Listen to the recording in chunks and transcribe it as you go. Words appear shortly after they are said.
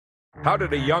How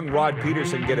did a young Rod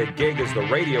Peterson get a gig as the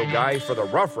radio guy for the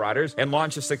Rough Riders and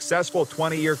launch a successful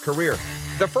 20-year career?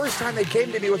 The first time they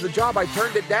came to me with a job, I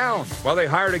turned it down. Well, they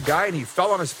hired a guy and he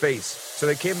fell on his face. So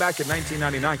they came back in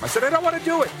 1999. I said, I don't want to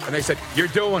do it. And they said, you're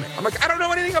doing it. I'm like, I don't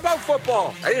know anything about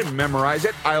football. I didn't memorize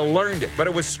it. I learned it. But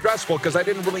it was stressful because I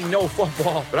didn't really know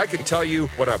football. But I could tell you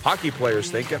what a hockey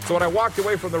player's thinking. So when I walked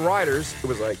away from the Riders, it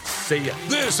was like, see ya.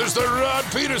 This is the Rod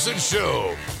Peterson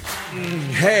Show.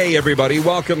 Hey, everybody.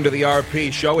 Welcome to the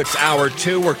RP Show. It's hour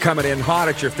 2. We're coming in hot.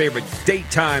 It's your favorite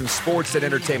daytime sports and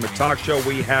entertainment talk show.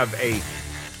 We have a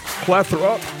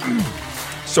plethora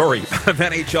of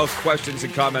NHL questions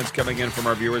and comments coming in from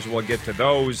our viewers. We'll get to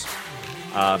those.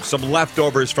 Some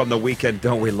leftovers from the weekend.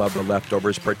 Don't we love the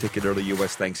leftovers, particularly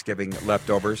U.S. Thanksgiving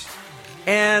leftovers?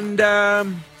 And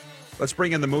let's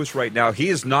bring in the Moose right now. He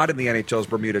is not in the NHL's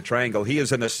Bermuda Triangle. He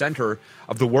is in the center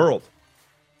of the world.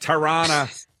 Toronto,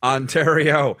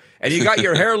 Ontario. And you got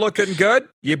your hair looking good?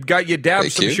 You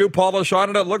dabbed some shoe polish on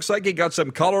it. It looks like you got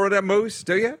some color in it, Moose,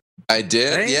 do you? I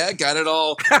did. Hey? Yeah, got it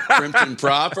all primed and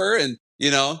proper. And, you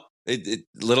know, it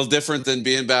little different than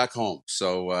being back home.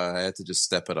 So I had to just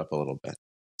step it up a little bit.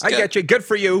 I get you. Good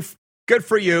for you. Good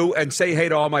for you. And say hey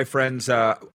to all my friends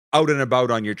out and about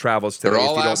on your travels today,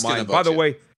 if you don't mind. By the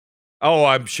way,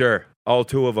 I'm sure. All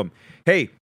 2 of them. Hey,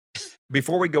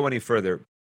 before we go any further,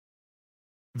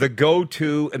 the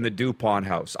go-to in the DuPont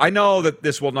house. I know that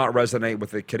this will not resonate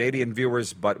with the Canadian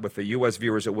viewers, but with the U.S.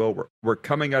 viewers it will. We're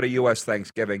coming out of U.S.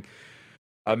 Thanksgiving.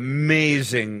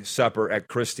 Amazing supper at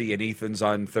Christy and Ethan's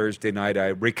on Thursday night. I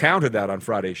recounted that on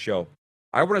Friday's show.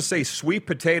 I want to say sweet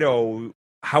potato,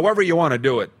 however you want to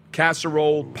do it.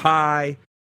 Casserole, pie.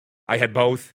 I had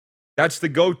both. That's the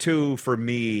go-to for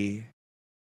me.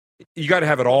 You got to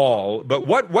have it all. But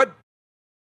what?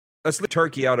 Let's leave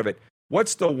turkey out of it.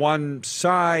 What's the one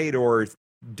side or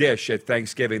dish at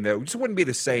Thanksgiving that just wouldn't be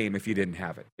the same if you didn't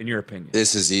have it, in your opinion?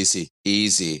 This is easy.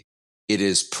 Easy. It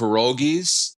is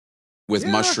pierogies with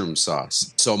mushroom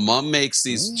sauce. So Mom makes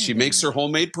these. She makes her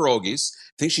homemade pierogies.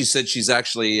 I think she said she's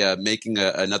actually making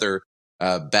another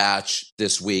batch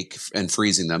this week and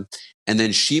freezing them. And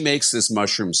then she makes this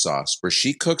mushroom sauce where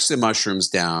she cooks the mushrooms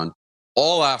down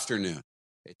all afternoon.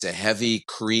 It's a heavy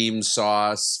cream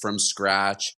sauce from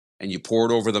scratch. And you pour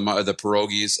it over the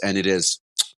pierogies, and it is,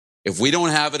 if we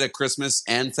don't have it at Christmas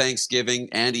and Thanksgiving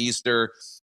and Easter,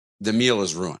 the meal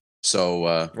is ruined.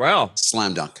 So,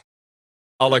 slam dunk.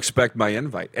 I'll expect my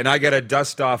invite. And I got to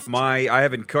dust off I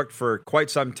haven't cooked for quite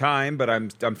some time, but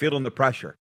I'm feeling the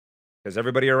pressure because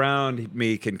everybody around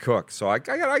me can cook. So I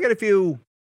got a few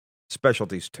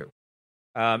specialties too.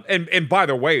 And by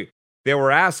the way, they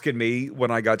were asking me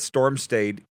when I got storm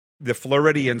stayed, the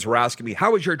Floridians were asking me,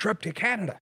 how was your trip to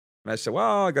Canada? And I said,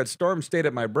 well, I got storm stayed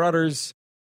at my brother's.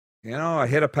 You know, I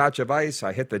hit a patch of ice.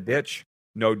 I hit the ditch.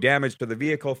 No damage to the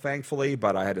vehicle, thankfully,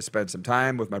 but I had to spend some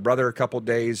time with my brother a couple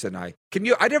days. And I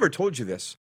never told you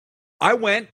this. I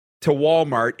went to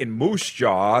Walmart in Moose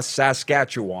Jaw,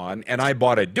 Saskatchewan, and I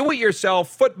bought a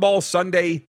do-it-yourself football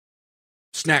Sunday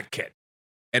snack kit.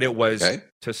 And it was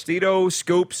Tostitos,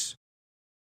 scoops,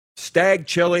 stag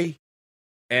chili,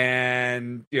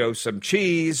 and, some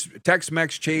cheese,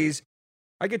 Tex-Mex cheese.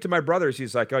 I get to my brother's.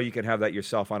 He's like, oh, you can have that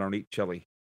yourself. I don't eat chili.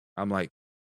 I'm like,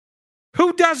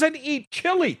 who doesn't eat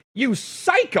chili? You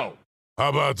psycho. How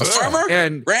about that? A farmer?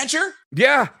 And rancher?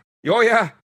 Yeah. Oh, yeah.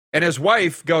 And his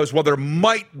wife goes, well, there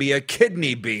might be a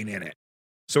kidney bean in it.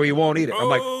 So he won't eat it. I'm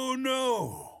like, oh,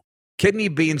 no. Kidney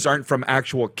beans aren't from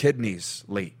actual kidneys,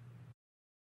 Lee.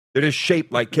 They're just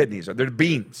shaped like kidneys. They're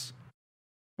beans.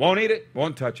 Won't eat it.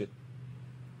 Won't touch it.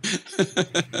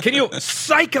 Can you?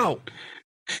 Psycho.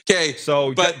 Okay,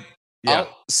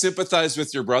 I'll sympathize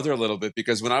with your brother a little bit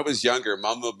because when I was younger,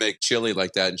 Mom would make chili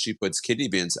like that and she puts kidney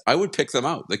beans. I would pick them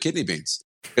out, the kidney beans,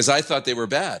 because I thought they were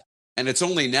bad. And it's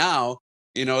only now,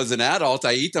 as an adult,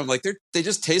 I eat them like they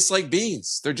just taste like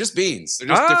beans. They're just beans. They're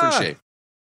just different shape.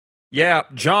 Yeah,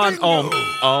 John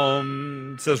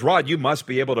says, Rod, you must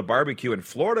be able to barbecue in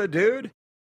Florida, dude.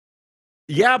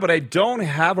 Yeah, but I don't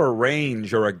have a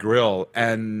range or a grill,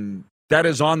 and that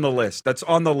is on the list. That's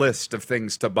on the list of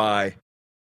things to buy.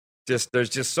 There's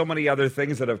just so many other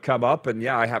things that have come up, and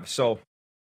I have. So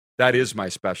that is my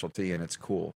specialty, and it's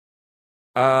cool.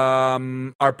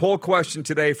 Our poll question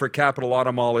today for Capital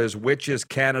Auto Mall is, which is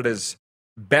Canada's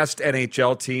best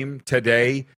NHL team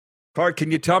today? Clark,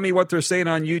 can you tell me what they're saying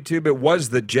on YouTube? It was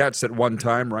the Jets at one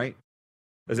time, right?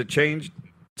 Has it changed?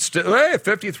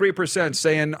 53%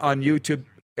 saying on YouTube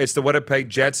it's the Winnipeg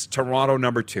Jets, Toronto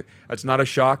number 2. That's not a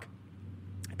shock.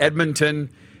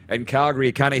 Edmonton and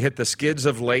Calgary kind of hit the skids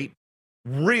of late.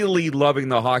 Really loving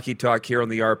the hockey talk here on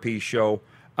the RP show.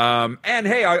 And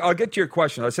hey, I'll get to your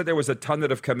question. I said there was a ton that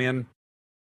have come in.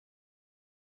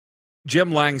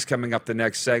 Jim Lang's coming up the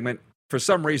next segment. For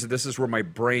some reason, this is where my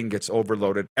brain gets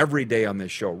overloaded every day on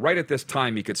this show. Right at this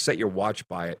time, you could set your watch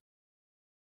by it.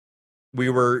 We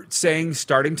were saying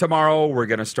starting tomorrow, we're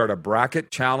going to start a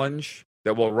bracket challenge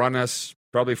that will run us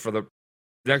probably for the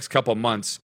next couple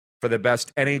months for the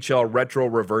best NHL retro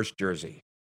reverse jersey,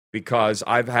 because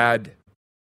I've had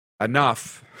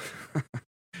enough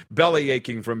belly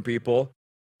aching from people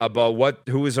about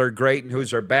who's are great and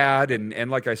who's are bad.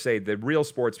 And like I say, the real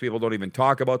sports people don't even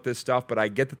talk about this stuff, but I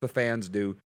get that the fans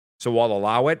do. So I'll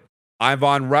allow it. I'm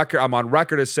on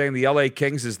record as saying the LA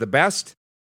Kings is the best.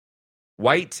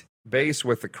 White base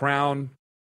with the crown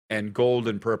and gold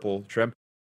and purple trim.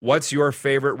 What's your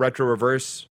favorite retro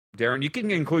reverse, Darren? You can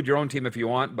include your own team if you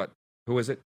want, but who is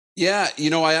it? Yeah,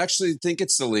 I actually think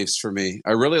it's the Leafs for me.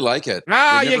 I really like it.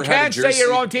 You can't say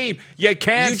your own team. You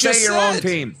can't say your own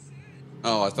team.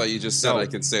 Oh, I thought you just said I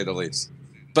could say the Leafs.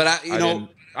 But,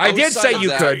 I did say you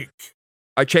could.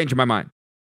 I changed my mind.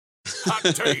 Hot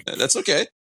take. That's okay.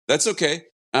 That's okay.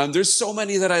 There's so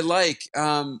many that I like.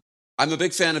 I'm a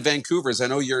big fan of Vancouver's. I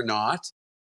know you're not.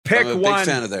 Pick I'm a one. big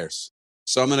fan of theirs.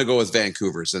 So I'm going to go with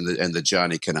Vancouver's and the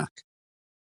Johnny Canuck.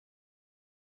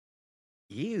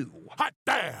 You. Hot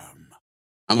damn.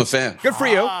 I'm a fan. Good for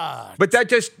you. Hot. But that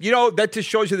just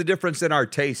shows you the difference in our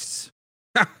tastes.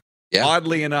 Yeah.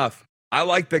 Oddly enough, I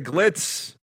like the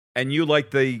glitz, and you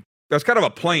like that's kind of a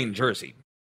plain jersey.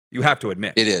 You have to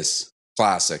admit. It is.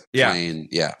 Classic. Yeah. Plain.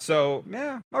 Yeah. So,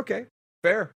 yeah, okay.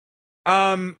 Fair.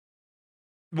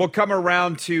 We'll come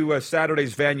around to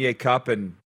Saturday's Vanier Cup,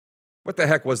 and what the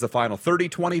heck was the final?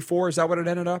 30-24? Is that what it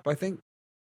ended up, I think?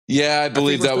 Yeah, I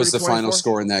believe it was that was the 30-24. final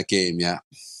score in that game, yeah.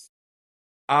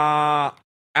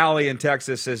 Allie in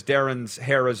Texas says Darren's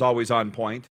hair is always on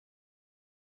point,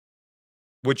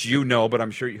 which but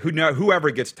I'm sure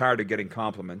whoever gets tired of getting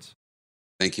compliments.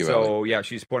 Thank you, Ellie. So, yeah,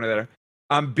 she's pointing that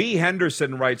out. B.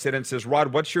 Henderson writes in and says,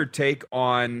 Rod, what's your take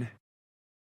on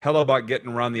Hellebuck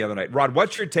getting run the other night? Rod,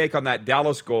 what's your take on that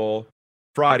Dallas goal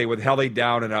Friday with Helly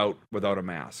down and out without a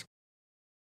mask?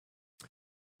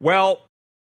 Well,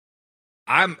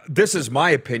 this is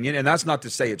my opinion, and that's not to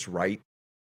say it's right.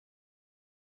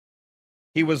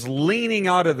 He was leaning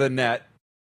out of the net,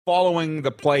 following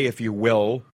the play, if you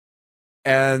will,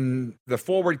 and the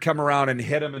forward come around and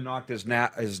hit him and knocked his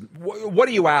what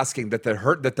are you asking? That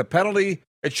the penalty,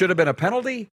 it should have been a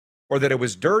penalty, or that it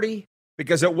was dirty?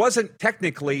 Because it wasn't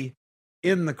technically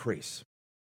in the crease.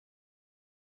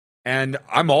 And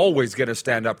I'm always going to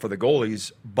stand up for the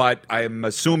goalies, but I'm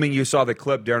assuming you saw the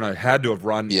clip. Darren had to have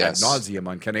run ad nauseum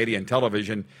on Canadian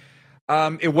television.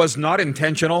 It was not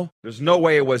intentional. There's no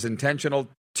way it was intentional.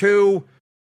 2,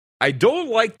 I don't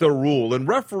like the rule. And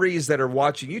referees that are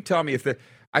watching, you tell me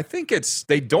I think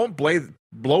they don't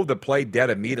blow the play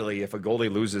dead immediately if a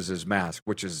goalie loses his mask,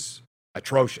 which is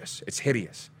atrocious. It's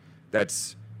hideous.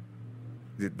 That's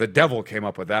the devil came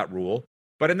up with that rule.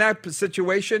 But in that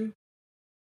situation,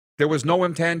 there was no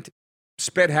intent.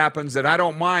 Spit happens, and I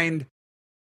don't mind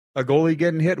a goalie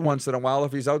getting hit once in a while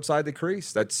if he's outside the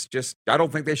crease. That's just, I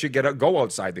don't think they should go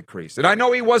outside the crease. And I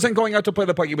know he wasn't going out to play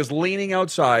the puck. He was leaning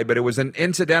outside, but it was an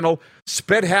incidental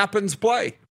spit happens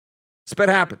play. Spit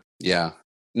happened. Yeah.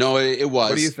 No, it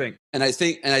was. What do you think? And I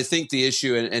think the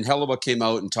issue, and Hellebuck came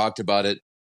out and talked about it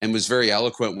and was very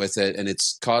eloquent with it, and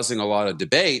it's causing a lot of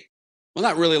debate. Well,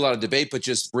 not really a lot of debate, but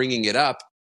just bringing it up.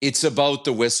 It's about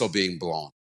the whistle being blown.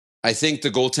 I think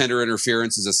the goaltender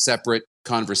interference is a separate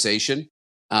conversation.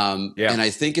 And I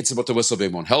think it's about the whistle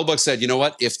being blown. Hellebuck said, you know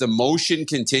what? If the motion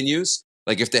continues,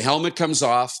 like if the helmet comes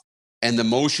off and the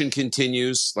motion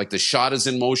continues, like the shot is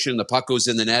in motion, the puck goes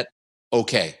in the net,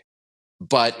 okay.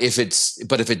 But if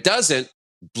it doesn't,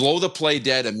 blow the play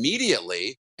dead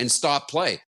immediately and stop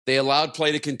play. They allowed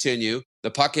play to continue.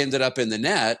 The puck ended up in the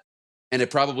net, and it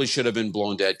probably should have been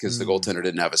blown dead because the goaltender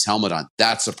didn't have his helmet on.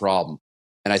 That's a problem.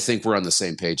 And I think we're on the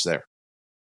same page there.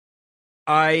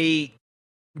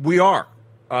 We are.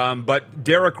 But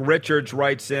Derek Richards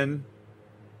writes in.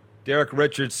 Derek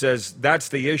Richards says, that's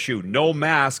the issue. No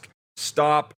mask.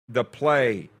 Stop the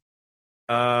play.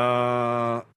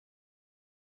 Hang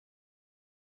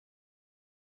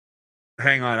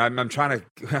on. I'm trying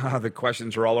to... the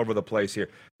questions are all over the place here.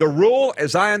 The rule,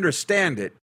 as I understand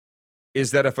it, is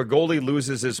that if a goalie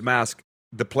loses his mask,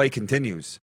 the play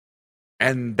continues.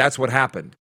 And that's what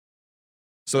happened.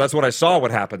 So that's what I saw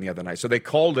what happened the other night. So they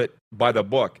called it by the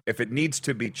book. If it needs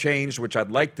to be changed, which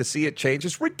I'd like to see it changed,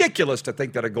 it's ridiculous to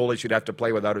think that a goalie should have to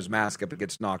play without his mask if it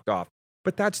gets knocked off.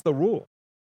 But that's the rule.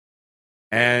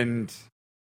 And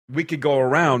we could go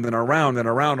around and around and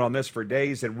around on this for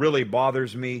days. It really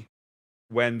bothers me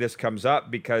when this comes up,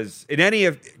 because I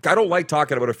don't like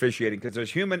talking about officiating because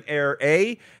there's human error,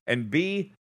 A, and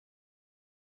B,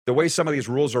 the way some of these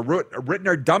rules are written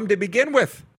are dumb to begin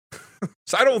with.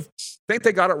 So I don't think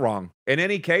they got it wrong. In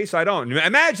any case, I don't.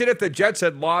 Imagine if the Jets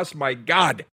had lost, my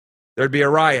God, there'd be a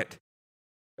riot.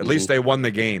 At least they won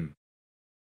the game.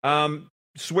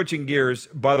 Switching gears,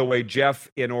 by the way,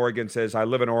 Jeff in Oregon says, I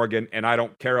live in Oregon and I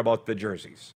don't care about the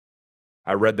jerseys.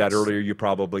 I read that earlier. You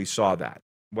probably saw that.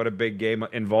 What a big game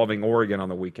involving Oregon on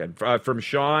the weekend. From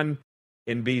Sean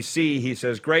in BC, he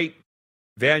says, great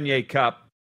Vanier Cup.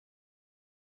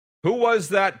 Who was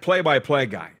that play-by-play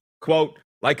guy? Quote,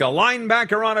 like a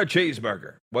linebacker on a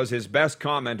cheeseburger was his best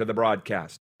comment of the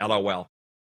broadcast. LOL.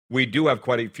 We do have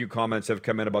quite a few comments that have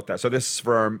come in about that. So this is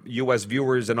for our U.S.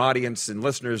 viewers and audience and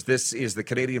listeners. This is the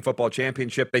Canadian Football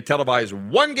Championship. They televise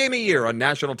one game a year on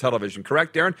national television.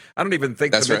 Correct, Darren? I don't even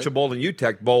think That's the Mitchell Bowl and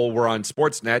UTEC Bowl were on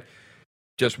Sportsnet.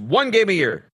 Just one game a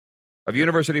year of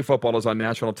university football is on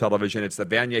national television. It's the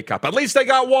Vanier Cup. At least they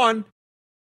got one.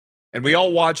 And we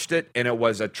all watched it, and it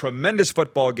was a tremendous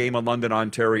football game in London,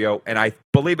 Ontario. And I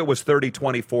believe it was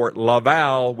 30-24.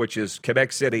 Laval, which is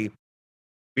Quebec City,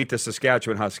 beat the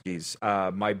Saskatchewan Huskies.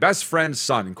 My best friend's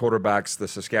son quarterbacks the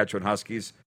Saskatchewan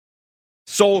Huskies.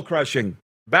 Soul-crushing.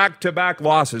 Back-to-back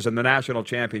losses in the national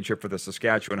championship for the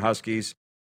Saskatchewan Huskies.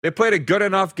 They played a good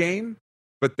enough game,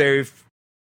 but they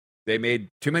made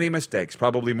too many mistakes,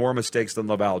 probably more mistakes than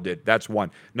Laval did. That's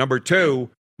one. Number two,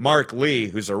 Mark Lee,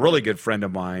 who's a really good friend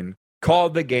of mine,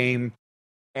 called the game,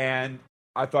 and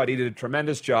I thought he did a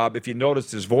tremendous job. If you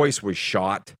noticed, his voice was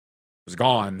shot, was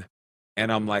gone,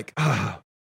 and I'm like,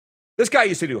 this guy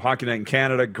used to do Hockey Night in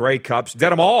Canada, Grey Cups, did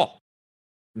them all.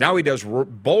 Now he does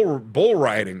bull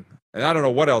riding, and I don't know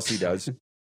what else he does.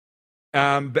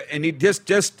 And he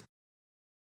just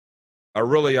a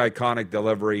really iconic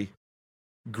delivery,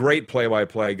 great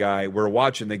play-by-play guy. We're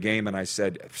watching the game, and I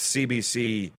said,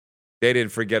 CBC, they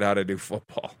didn't forget how to do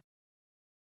football.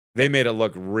 They made it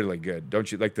look really good,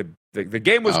 don't you? Like the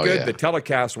game was good. Yeah. The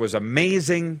telecast was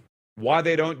amazing. Why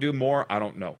they don't do more, I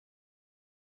don't know.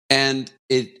 And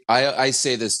I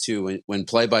say this too, when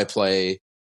play-by-play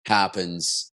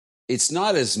happens, it's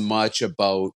not as much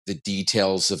about the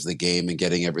details of the game and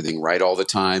getting everything right all the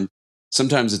time.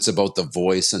 Sometimes it's about the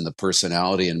voice and the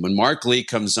personality. And when Mark Lee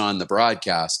comes on the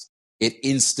broadcast, it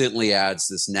instantly adds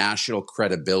this national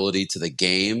credibility to the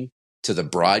game, to the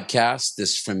broadcast,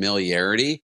 this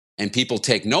familiarity. And people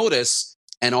take notice,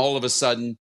 and all of a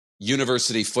sudden,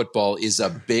 university football is a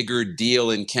bigger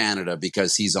deal in Canada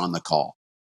because he's on the call.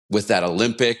 With that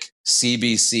Olympic,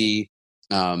 CBC,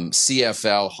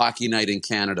 CFL, Hockey Night in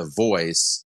Canada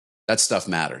voice, that stuff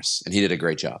matters. And he did a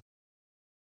great job.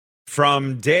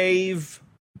 From Dave,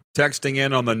 texting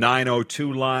in on the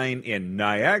 902 line in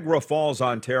Niagara Falls,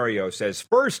 Ontario, says,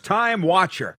 first-time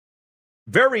watcher.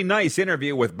 Very nice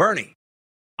interview with Bernie.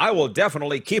 I will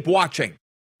definitely keep watching.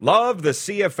 Love the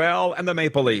CFL and the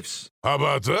Maple Leafs. How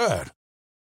about that?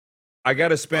 I got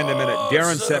to spend a minute.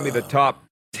 Darren sent me the top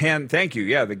 10. Thank you.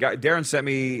 Yeah, Darren sent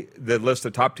me the list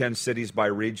of top 10 cities by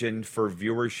region for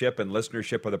viewership and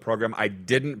listenership of the program. I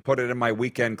didn't put it in my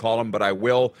weekend column, but I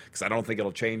will because I don't think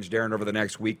it'll change, Darren, over the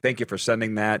next week. Thank you for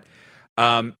sending that.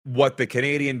 What the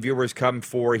Canadian viewers come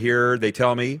for here, they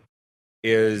tell me,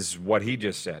 is what he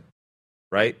just said,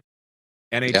 right?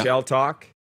 NHL talk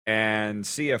and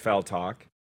CFL talk.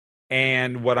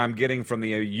 And what I'm getting from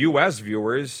the U.S.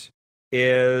 viewers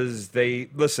is they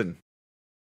listen.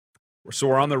 So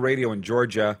we're on the radio in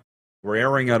Georgia. We're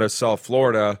airing out of South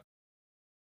Florida.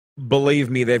 Believe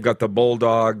me, they've got the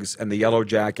Bulldogs and the Yellow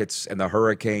Jackets and the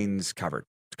Hurricanes covered.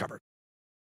 It's covered.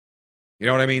 You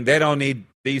know what I mean? They don't need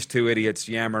these two idiots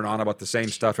yammering on about the same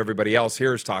stuff everybody else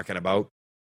here is talking about.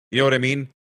 You know what I mean?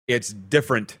 It's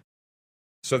different.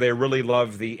 So they really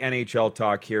love the NHL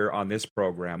talk here on this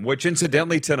program, which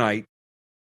incidentally tonight,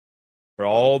 for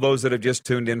all those that have just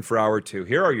tuned in for hour two,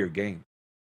 here are your games.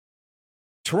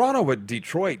 Toronto at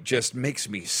Detroit just makes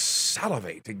me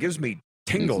salivate. It gives me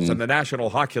tingles in the National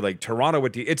Hockey League. Toronto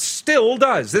at it still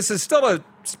does. This is still a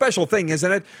special thing,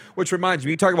 isn't it? Which reminds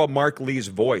me, you talk about Mark Lee's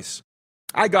voice.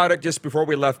 I got it just before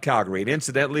we left Calgary. And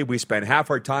incidentally, we spent half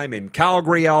our time in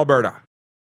Calgary, Alberta,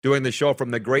 doing the show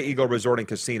from the Grey Eagle Resort and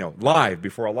Casino, live,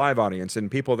 before a live audience. And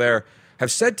people there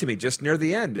have said to me just near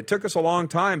the end, it took us a long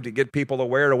time to get people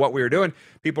aware of what we were doing.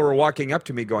 People were walking up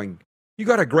to me going, you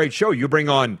got a great show. You bring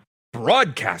on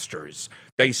broadcasters.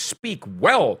 They speak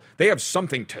well. They have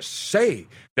something to say.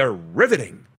 They're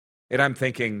riveting. And I'm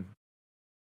thinking,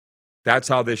 that's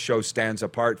how this show stands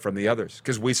apart from the others,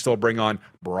 because we still bring on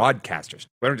broadcasters.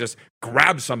 We don't just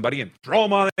grab somebody and throw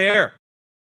them on the air,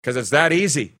 because it's that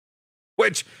easy,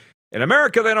 which in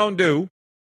America they don't do.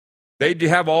 They do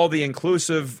have all the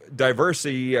inclusive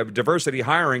diversity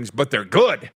hirings, but they're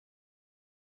good. A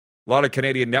lot of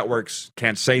Canadian networks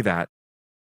can't say that.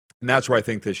 And that's where I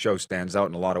think this show stands out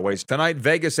in a lot of ways. Tonight,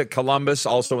 Vegas at Columbus,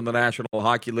 also in the National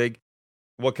Hockey League.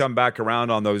 We'll come back around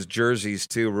on those jerseys,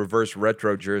 too, reverse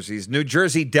retro jerseys. New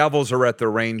Jersey Devils are at the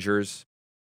Rangers.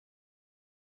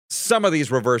 Some of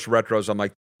these reverse retros, I'm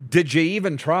like, did you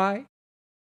even try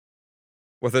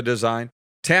with a design?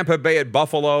 Tampa Bay at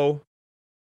Buffalo.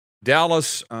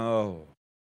 Dallas,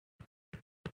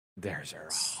 there's our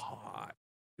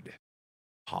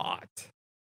hot.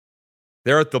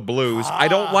 They're at the Blues. I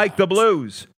don't like the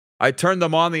Blues. I turned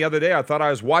them on the other day. I thought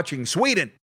I was watching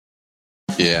Sweden.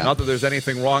 Yeah. Not that there's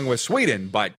anything wrong with Sweden,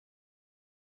 but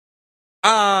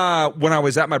when I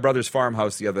was at my brother's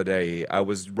farmhouse the other day, I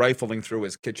was rifling through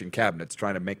his kitchen cabinets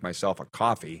trying to make myself a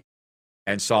coffee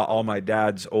and saw all my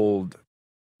dad's old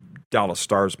Dallas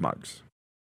Stars mugs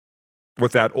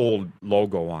with that old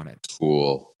logo on it.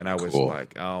 Cool. And I was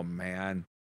like, oh, man,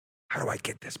 how do I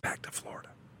get this back to Florida?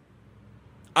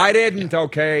 I didn't,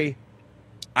 okay?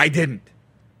 I didn't.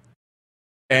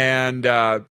 And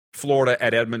Florida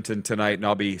at Edmonton tonight, and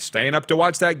I'll be staying up to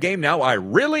watch that game now. I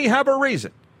really have a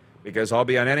reason, because I'll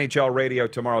be on NHL Radio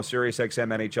tomorrow, Sirius XM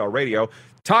NHL Radio,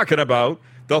 talking about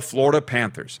the Florida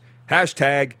Panthers.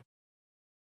 Hashtag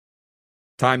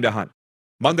time to hunt.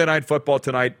 Monday Night Football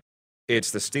tonight,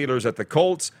 it's the Steelers at the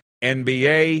Colts.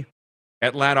 NBA,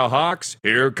 Atlanta Hawks.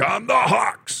 Here come the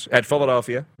Hawks at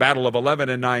Philadelphia. Battle of 11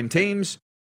 and 9 teams.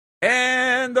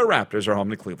 And the Raptors are home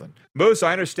to Cleveland. Moose,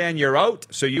 I understand you're out,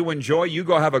 so you enjoy. You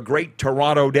go have a great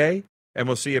Toronto day, and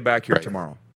we'll see you back here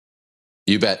tomorrow.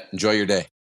 You bet. Enjoy your day.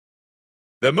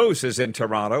 The Moose is in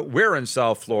Toronto. We're in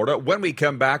South Florida. When we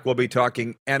come back, we'll be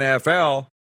talking NFL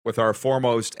with our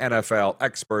foremost NFL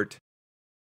expert,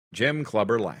 Jim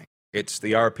Clubber Lang. It's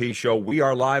the RP Show. We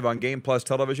are live on Game Plus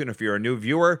Television. If you're a new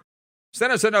viewer,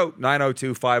 send us a note,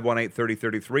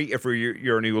 902-518-3033. If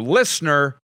you're a new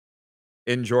listener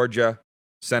in Georgia,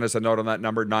 send us a note on that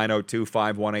number,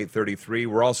 902-518-3033.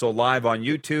 We're also live on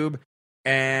YouTube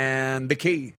and the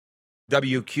key,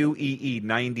 WQEE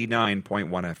 99.1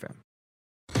 FM.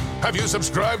 Have you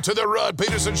subscribed to The Rod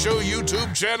Peterson Show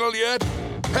YouTube channel yet?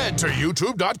 Head to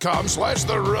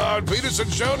youtube.com/The Rod Peterson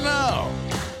Show now.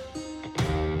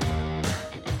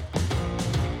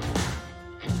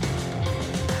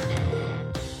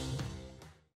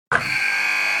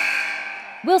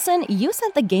 Wilson, you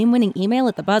sent the game-winning email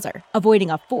at the buzzer, avoiding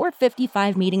a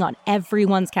 4:55 meeting on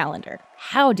everyone's calendar.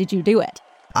 How did you do it?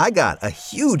 I got a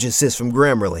huge assist from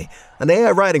Grammarly, an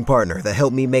AI writing partner that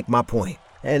helped me make my point.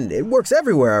 And it works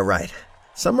everywhere I write.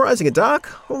 Summarizing a doc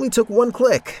only took one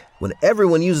click. When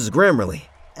everyone uses Grammarly,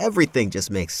 everything just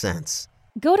makes sense.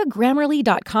 Go to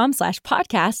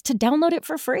Grammarly.com/podcast to download it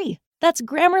for free. That's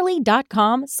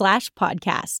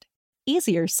Grammarly.com/podcast.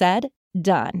 Easier said,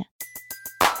 done.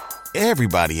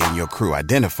 Everybody in your crew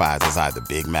identifies as either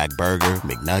Big Mac Burger,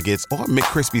 McNuggets, or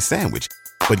McCrispy Sandwich.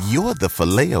 But you're the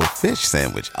Filet-O-Fish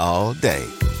Sandwich all day.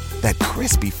 That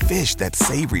crispy fish, that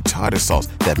savory tartar sauce,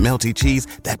 that melty cheese,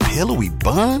 that pillowy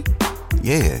bun.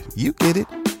 Yeah, you get it.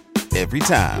 Every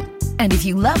time. And if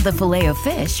you love the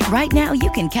Filet-O-Fish, right now you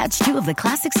can catch two of the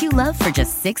classics you love for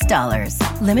just $6.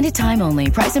 Limited time only.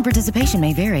 Price and participation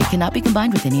may vary. Cannot be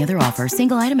combined with any other offer.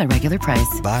 Single item at regular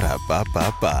price.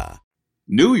 Ba-da-ba-ba-ba.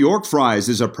 New York Fries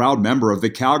is a proud member of the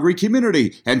Calgary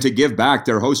community, and to give back,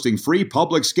 they're hosting free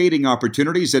public skating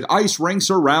opportunities at ice rinks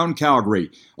around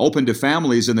Calgary. Open to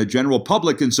families and the general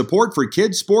public in support for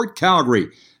Kids Sport Calgary.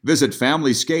 Visit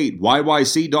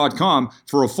FamilySkateYYC.com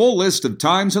for a full list of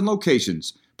times and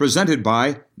locations. Presented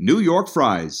by New York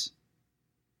Fries.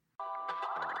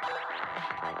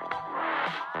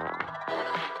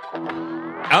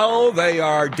 Oh, they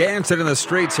are dancing in the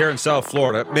streets here in South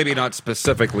Florida. Maybe not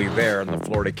specifically there in the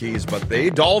Florida Keys, but the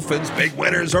Dolphins, big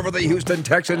winners over the Houston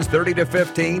Texans,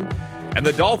 30-15. And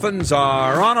the Dolphins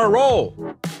are on a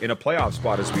roll in a playoff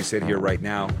spot as we sit here right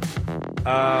now.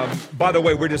 By the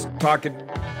way, we're just talking,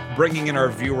 bringing in our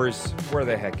viewers. Where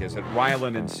the heck is it?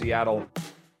 Rylan in Seattle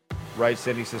writes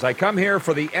in. He says, I come here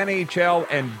for the NHL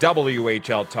and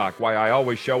WHL talk. Why I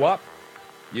always show up.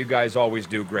 You guys always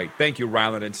do great. Thank you,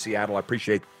 Rylan in Seattle. I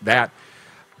appreciate that.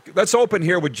 Let's open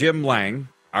here with Jim Lang,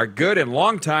 our good and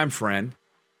longtime friend.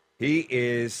 He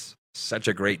is such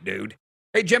a great dude.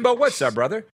 Hey, Jimbo, what's up,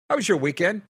 brother? How was your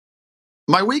weekend?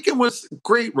 My weekend was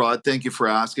great, Rod. Thank you for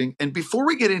asking. And before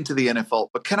we get into the NFL,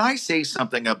 but can I say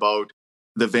something about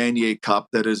the Vanier Cup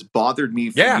that has bothered me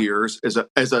for years as a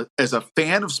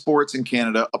fan of sports in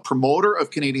Canada, a promoter of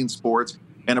Canadian sports,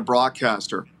 and a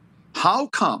broadcaster? How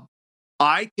come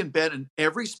I can bet in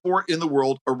every sport in the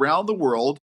world, around the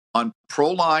world, on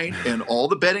ProLine and all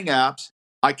the betting apps.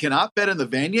 I cannot bet in the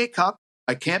Vanier Cup.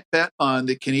 I can't bet on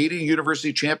the Canadian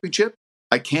University Championship.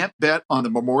 I can't bet on the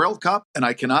Memorial Cup, and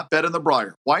I cannot bet on the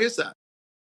Brier. Why is that?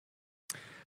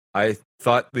 I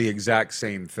thought the exact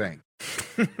same thing.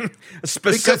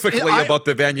 Specifically about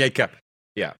the Vanier Cup.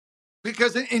 Yeah.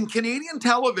 Because in Canadian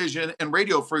television and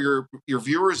radio, for your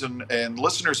viewers and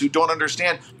listeners who don't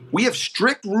understand, we have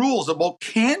strict rules about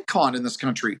CanCon in this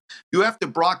country. You have to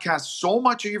broadcast so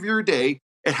much of your day.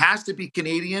 It has to be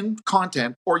Canadian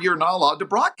content or you're not allowed to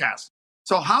broadcast.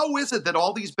 So how is it that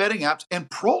all these betting apps and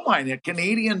ProLine, a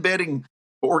Canadian betting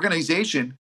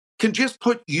organization, can just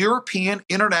put European,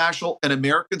 international, and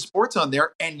American sports on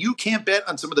there, and you can't bet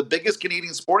on some of the biggest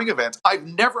Canadian sporting events? I've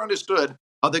never understood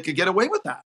how they could get away with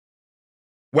that.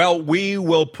 Well, we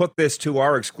will put this to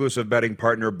our exclusive betting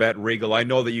partner, Bet Regal. I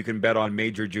know that you can bet on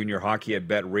major junior hockey at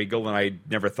Bet Regal, and I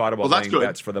never thought about laying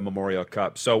bets for the Memorial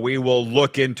Cup. So we will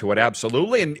look into it,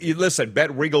 absolutely. And listen,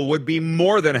 Bet Regal would be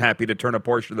more than happy to turn a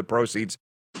portion of the proceeds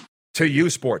to U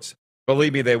Sports.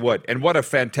 Believe me, they would. And what a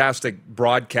fantastic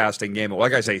broadcasting game.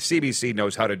 Like I say, CBC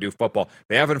knows how to do football.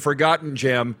 They haven't forgotten,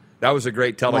 Jim. That was a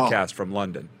great telecast from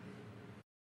London.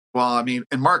 Well, I mean,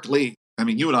 and Mark Lee, I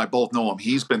mean, you and I both know him.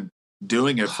 He's been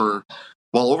doing it for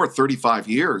over 35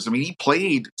 years. I mean, he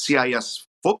played CIS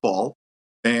football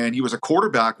and he was a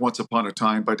quarterback once upon a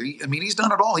time, but he's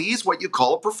done it all. He's what you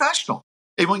call a professional.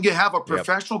 And when you have a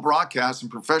professional broadcast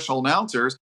and professional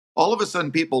announcers, all of a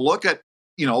sudden people look at,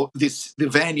 the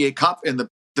Vanier Cup and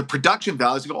the production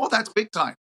values and go, oh, that's big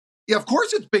time. Yeah, of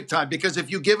course it's big time, because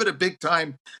if you give it a big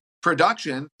time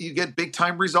production, you get big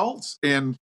time results.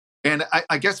 And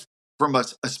I guess from a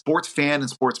sports fan and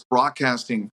sports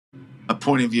broadcasting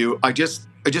point of view, I just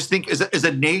think as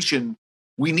a nation,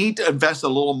 we need to invest a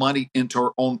little money into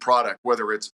our own product,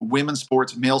 whether it's women's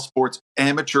sports, male sports,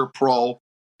 amateur, pro.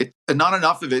 Not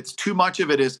enough of it. It's too much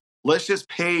of it is, let's just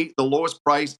pay the lowest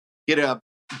price, get a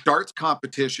darts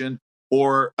competition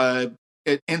or an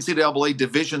NCAA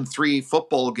Division III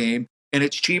football game, and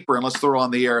it's cheaper, and let's throw it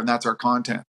on the air, and that's our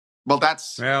content. Well,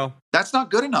 that's not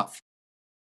good enough.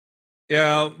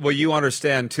 Yeah, well, you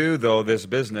understand too, though, this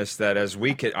business, that as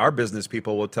our business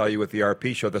people will tell you with the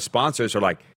RP show, the sponsors are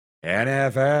like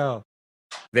NFL.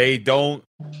 They don't,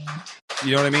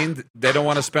 you know what I mean? They don't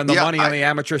want to spend the money on the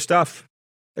amateur stuff.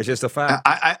 It's just a fact.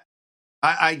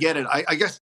 I get it. I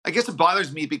guess it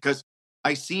bothers me because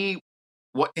I see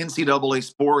what NCAA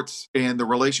sports and the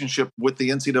relationship with the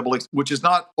NCAA, which is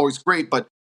not always great, but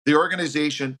the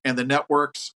organization and the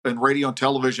networks and radio and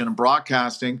television and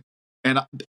broadcasting. And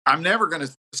I'm never going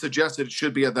to suggest that it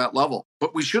should be at that level,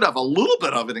 but we should have a little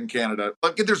bit of it in Canada.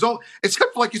 Like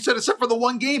except for, like you said, except for the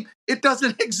one game, it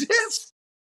doesn't exist.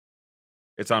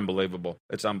 It's unbelievable.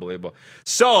 It's unbelievable.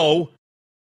 So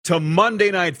to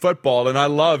Monday Night Football, and I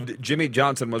loved Jimmy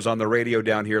Johnson was on the radio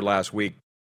down here last week,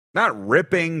 not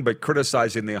ripping, but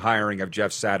criticizing the hiring of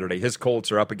Jeff Saturday. His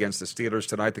Colts are up against the Steelers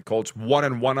tonight. The Colts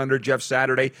 1-1 under Jeff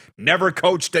Saturday. Never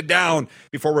coached it down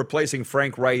before replacing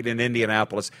Frank Wright in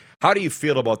Indianapolis. How do you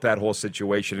feel about that whole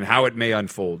situation and how it may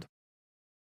unfold?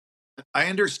 I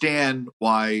understand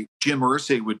why Jim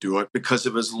Irsay would do it because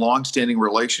of his longstanding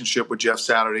relationship with Jeff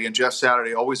Saturday. And Jeff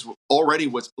Saturday already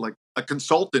was like a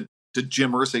consultant to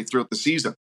Jim Irsay throughout the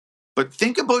season. But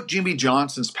think about Jimmy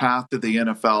Johnson's path to the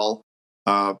NFL.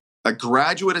 A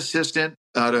graduate assistant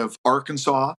out of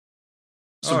Arkansas.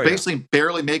 So basically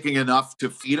barely making enough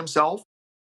to feed himself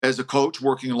as a coach,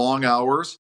 working long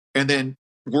hours, and then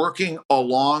working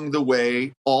along the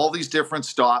way, all these different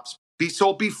stops.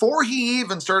 So before he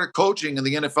even started coaching in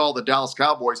the NFL, the Dallas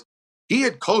Cowboys, he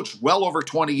had coached well over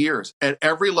 20 years at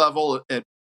every level, at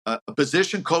a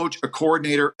position coach, a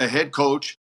coordinator, a head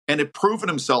coach, and had proven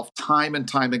himself time and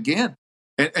time again.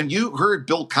 And you heard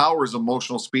Bill Cowher's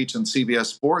emotional speech on CBS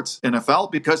Sports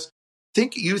NFL, because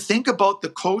you think about the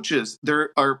coaches.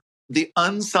 There are the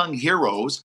unsung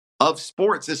heroes of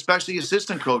sports, especially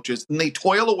assistant coaches, and they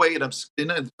toil away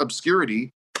in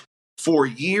obscurity for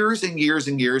years and years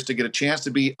and years to get a chance to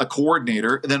be a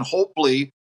coordinator, and then hopefully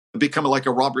become like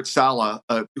a Robert Saleh,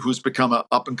 who's become an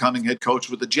up-and-coming head coach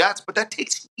with the Jets. But that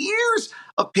takes years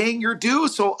of paying your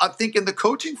dues. So I think in the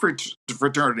coaching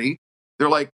fraternity, they're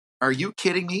like, are you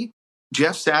kidding me?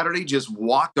 Jeff Saturday just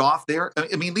walked off there.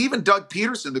 I mean, even Doug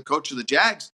Peterson, the coach of the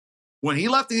Jags, when he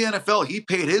left the NFL, he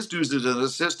paid his dues as an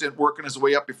assistant, working his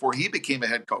way up before he became a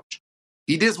head coach.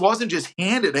 He just wasn't just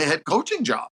handed a head coaching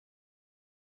job.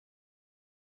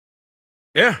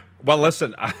 Yeah. Well,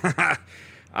 listen,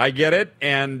 I get it.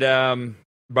 And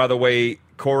by the way,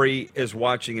 Corey is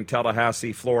watching in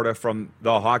Tallahassee, Florida from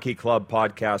the Hockey Club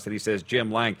podcast, and he says,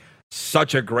 Jim Lang,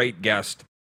 such a great guest.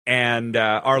 And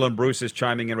Arlen Bruce is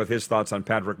chiming in with his thoughts on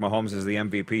Patrick Mahomes as the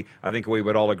MVP. I think we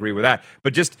would all agree with that.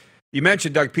 But just, you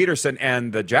mentioned Doug Peterson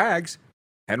and the Jags.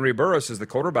 Henry Burris is the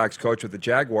quarterback's coach with the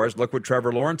Jaguars. Look what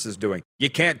Trevor Lawrence is doing. You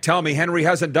can't tell me Henry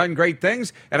hasn't done great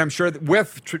things. And I'm sure that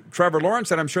with Trevor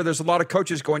Lawrence, and I'm sure there's a lot of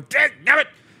coaches going, damn it,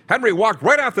 Henry walked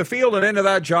right off the field and into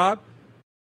that job.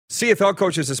 CFL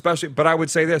coaches especially. But I would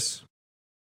say this.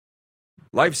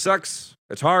 Life sucks.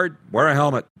 It's hard. Wear a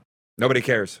helmet. Nobody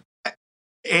cares.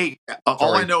 Hey,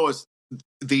 all I know is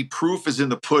the proof is in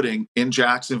the pudding in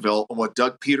Jacksonville and what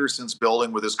Doug Peterson's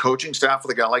building with his coaching staff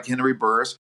with a guy like Henry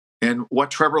Burris and what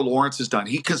Trevor Lawrence has done.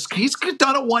 He's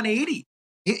done a 180.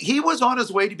 He was on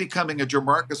his way to becoming a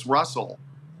Jamarcus Russell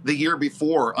the year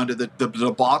before under the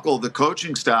debacle of the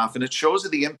coaching staff, and it shows you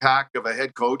the impact of a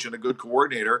head coach and a good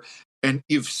coordinator. And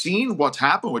you've seen what's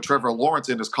happened with Trevor Lawrence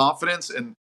and his confidence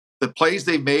and the plays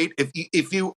they've made.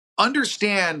 If you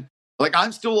understand, like,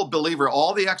 I'm still a believer,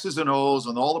 all the X's and O's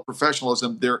and all the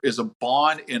professionalism, there is a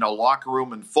bond in a locker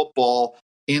room in football,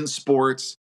 in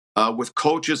sports, with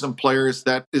coaches and players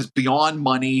that is beyond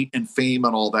money and fame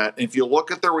and all that. And if you look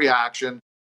at the reaction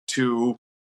to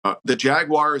the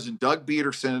Jaguars and Doug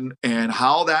Peterson and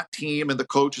how that team and the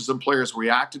coaches and players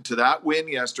reacted to that win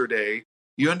yesterday,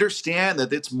 you understand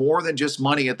that it's more than just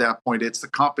money at that point. It's the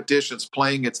competition, it's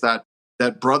playing, it's that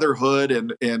brotherhood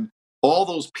and all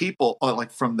those people,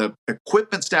 like from the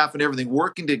equipment staff and everything,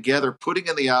 working together, putting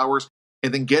in the hours,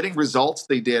 and then getting results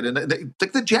they did. And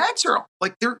the Jags are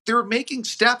like, they're making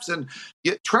steps. And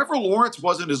yet Trevor Lawrence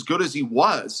wasn't as good as he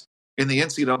was in the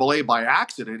NCAA by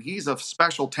accident. He's a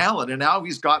special talent. And now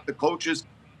he's got the coaches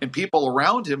and people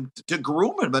around him to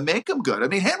groom him and make him good. I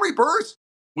mean, Henry Burris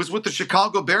was with the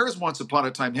Chicago Bears once upon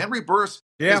a time. Henry Burris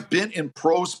has been in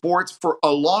pro sports for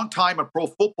a long time and pro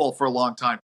football for a long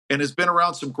time and has been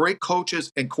around some great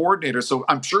coaches and coordinators. So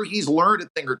I'm sure he's learned a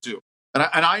thing or two. And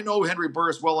I know Henry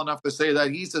Burris well enough to say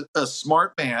that he's a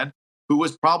smart man who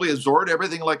has probably absorbed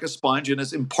everything like a sponge and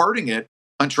is imparting it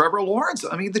on Trevor Lawrence.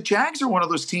 I mean, the Jags are one of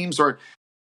those teams where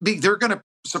they're going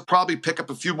to probably pick up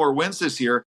a few more wins this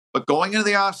year, but going into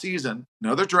the offseason,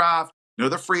 another draft,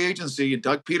 another free agency, and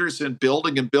Doug Peterson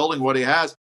building what he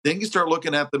has, then you start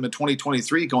looking at them in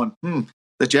 2023 going,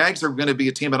 the Jags are going to be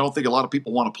a team I don't think a lot of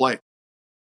people want to play.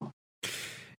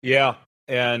 Yeah.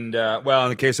 And, well, in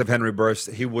the case of Henry Burris,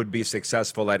 he would be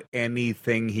successful at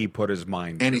anything he put his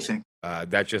mind to. Anything.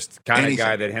 That's just the kind of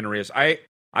guy that Henry is. I'm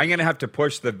going to have to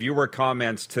push the viewer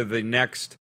comments to the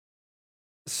next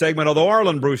segment, although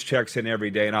Arlen Bruce checks in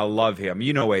every day, and I love him.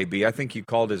 You know, AB, I think you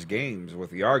called his games with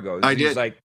the Argos. I did. He's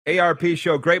like, ARP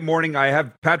show, great morning. I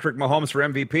have Patrick Mahomes for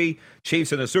MVP,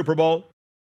 Chiefs in the Super Bowl.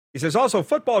 He says, also,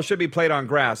 football should be played on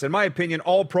grass. In my opinion,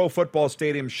 all pro football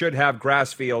stadiums should have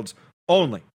grass fields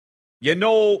only. You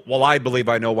know, well, I believe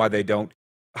I know why they don't.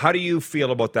 How do you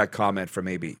feel about that comment from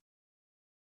AB?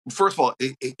 First of all,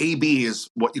 AB is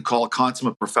what you call a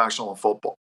consummate professional in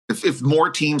football. If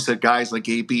more teams had guys like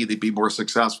AB, they'd be more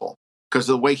successful because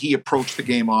of the way he approached the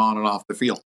game on and off the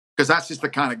field. Because that's just the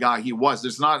kind of guy he was.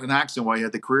 There's not an accident why he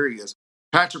had the career he is.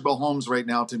 Patrick Mahomes right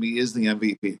now, to me, is the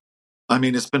MVP. I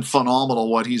mean, it's been phenomenal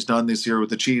what he's done this year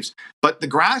with the Chiefs. But the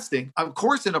grass thing, of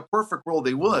course, in a perfect world,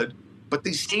 they would. But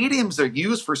these stadiums are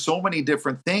used for so many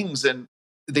different things. And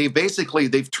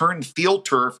they've turned field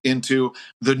turf into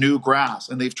the new grass.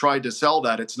 And they've tried to sell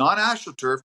that. It's not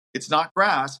AstroTurf. It's not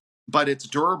grass, but it's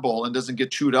durable and doesn't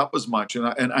get chewed up as much. And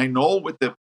I know with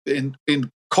in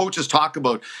coaches talk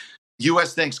about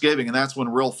U.S. Thanksgiving, and that's when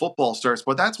real football starts.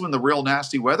 But that's when the real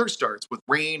nasty weather starts with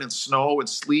rain and snow and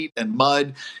sleet and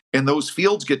mud. And those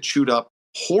fields get chewed up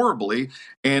horribly.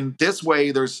 And this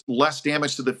way, there's less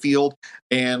damage to the field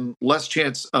and less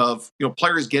chance of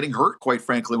players getting hurt, quite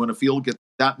frankly, when a field gets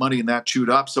that muddy and that chewed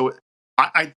up. So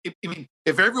I mean,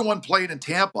 if everyone played in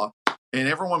Tampa and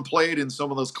everyone played in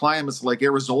some of those climates like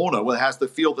Arizona, where it has the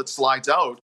field that slides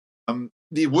out,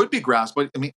 it would be grass. But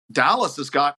I mean, Dallas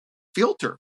has got field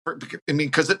turf. I mean,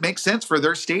 because it makes sense for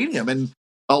their stadium. And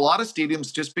a lot of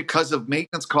stadiums, just because of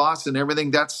maintenance costs and everything,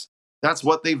 that's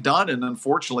what they've done. And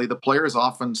unfortunately, the players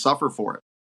often suffer for it.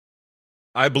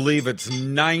 I believe it's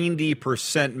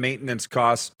 90% maintenance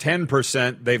costs,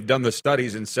 10%. They've done the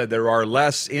studies and said there are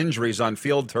less injuries on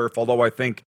field turf, although I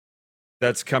think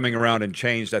that's coming around and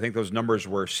changed. I think those numbers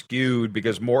were skewed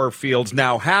because more fields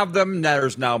now have them.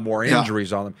 There's now more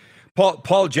injuries on them.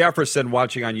 Paul Jefferson,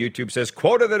 watching on YouTube, says,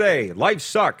 quote of the day, life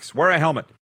sucks, wear a helmet.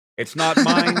 It's not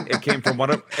mine. It came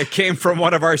from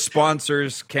one of our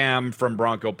sponsors, Cam from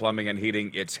Bronco Plumbing and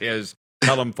Heating. It's his.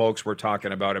 Tell him, folks, we're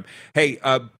talking about him. Hey,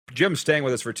 Jim's staying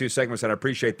with us for 2 segments, and I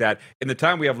appreciate that. In the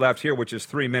time we have left here, which is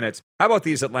 3 minutes, how about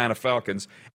these Atlanta Falcons?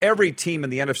 Every team in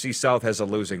the NFC South has a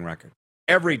losing record.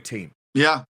 Every team.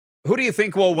 Yeah. Who do you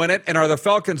think will win it? And are the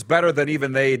Falcons better than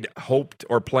even they'd hoped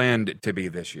or planned to be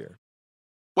this year?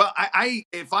 Well,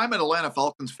 if I'm an Atlanta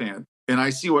Falcons fan and I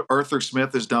see what Arthur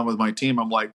Smith has done with my team, I'm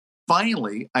like,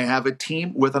 finally, I have a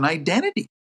team with an identity.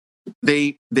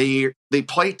 They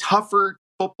play tougher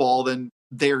football than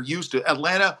they're used to.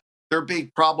 Atlanta, their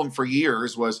big problem for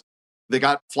years was they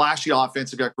got flashy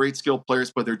offense, they got great skilled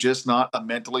players, but they're just not a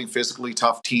mentally, physically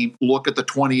tough team. Look at the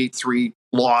 28-3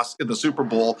 loss in the Super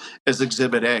Bowl as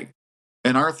Exhibit A.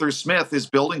 And Arthur Smith is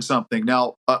building something.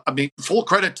 Now, full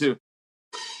credit to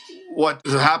what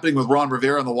is happening with Ron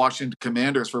Rivera and the Washington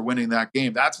Commanders for winning that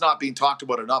game. That's not being talked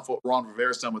about enough, what Ron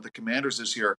Rivera's done with the Commanders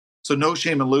this year. So no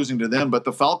shame in losing to them. But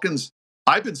the Falcons,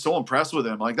 I've been so impressed with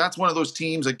them. Like, that's one of those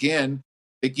teams, again,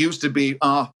 it used to be,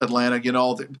 Atlanta,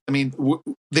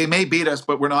 they may beat us,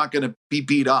 but we're not going to be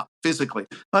beat up physically.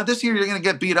 This year, you're going to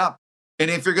get beat up.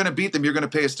 And if you're going to beat them, you're going to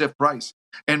pay a stiff price.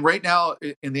 And right now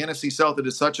in the NFC South, it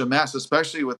is such a mess,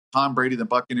 especially with Tom Brady, the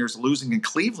Buccaneers losing in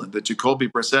Cleveland, that Jacoby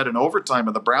Brissett in overtime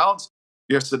and the Browns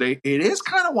yesterday. It is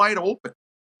kind of wide open.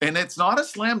 And it's not a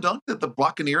slam dunk that the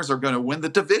Buccaneers are going to win the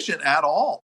division at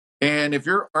all. And if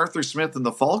you're Arthur Smith and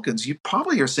the Falcons, you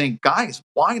probably are saying, guys,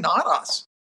 why not us?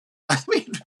 I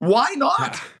mean, why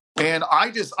not? And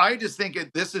I just think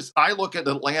I look at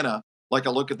Atlanta like I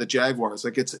look at the Jaguars.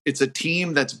 Like it's a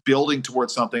team that's building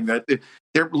towards something that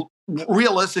they're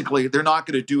realistically, they're not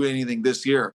going to do anything this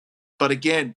year. But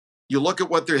again, you look at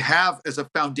what they have as a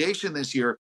foundation this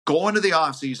year, go into the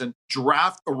offseason,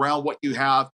 draft around what you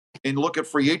have, and look at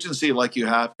free agency like you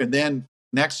have. And then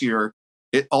next year,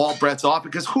 it all breaths off,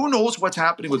 because who knows what's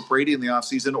happening with Brady in the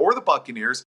offseason or the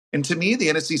Buccaneers. And to me, the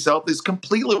NFC South is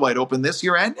completely wide open this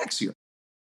year and next year.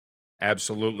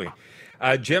 Absolutely.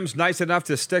 Jim's nice enough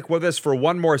to stick with us for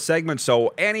one more segment.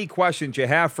 So any questions you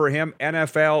have for him,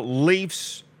 NFL,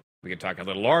 Leafs, we can talk a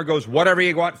little Argos, whatever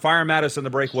you want, fire them at us in the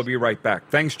break. We'll be right back.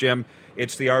 Thanks, Jim.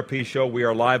 It's the RP Show. We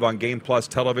are live on Game Plus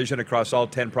Television across all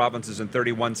 10 provinces and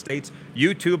 31 states.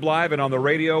 YouTube Live and on the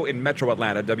radio in Metro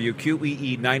Atlanta,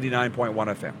 WQEE 99.1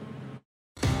 FM.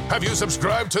 Have you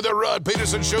subscribed to the Rod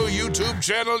Peterson Show YouTube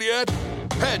channel yet?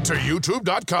 Head to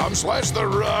youtube.com/The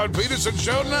Rod Peterson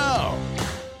Show now.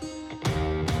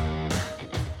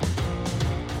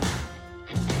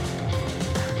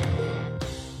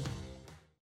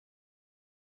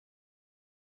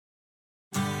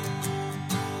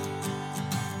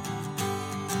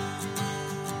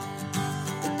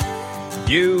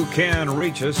 You can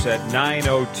reach us at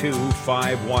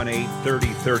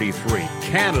 902-518-3033.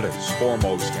 Canada's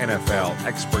foremost NFL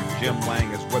expert, Jim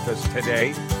Lang, is with us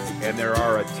today, and there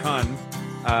are a ton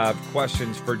of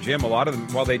questions for Jim. A lot of them,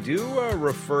 well, they do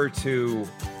refer to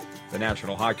the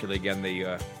National Hockey League and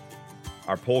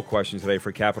our poll question today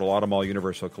for Capital Automall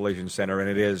Universal Collision Center, and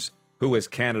it is, who is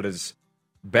Canada's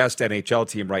best NHL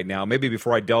team right now? Maybe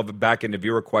before I delve back into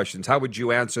viewer questions, how would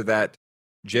you answer that,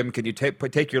 Jim? Can you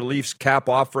take your Leafs cap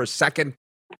off for a second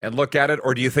and look at it?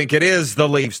 Or do you think it is the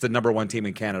Leafs, the number one team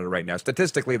in Canada right now?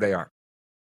 Statistically, they are.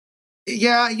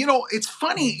 Yeah, it's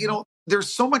funny,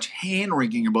 there's so much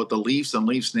hand-wringing about the Leafs and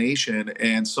Leafs Nation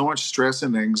and so much stress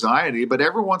and anxiety, but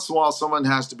every once in a while someone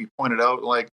has to be pointed out,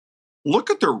 like, look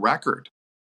at their record.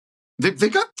 They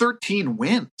got 13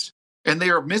 wins, and they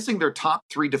are missing their top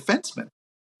three defensemen.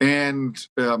 And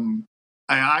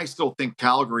I still think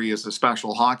Calgary is a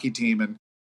special hockey team, and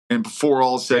before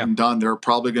all is said and done, they're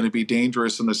probably going to be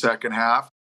dangerous in the second half.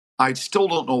 I still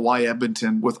don't know why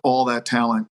Edmonton, with all that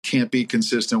talent, can't be a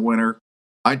consistent winner.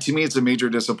 To me, it's a major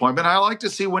disappointment. I like to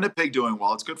see Winnipeg doing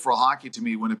well. It's good for hockey to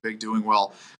me, Winnipeg doing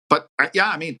well. But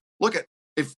look at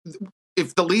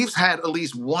if the Leafs had at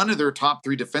least one of their top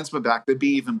three defensemen back, they'd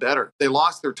be even better. They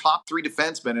lost their top three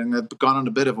defensemen and have gone on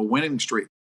a bit of a winning streak.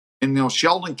 And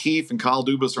Sheldon Keefe and Kyle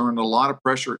Dubas are under a lot of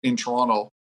pressure in Toronto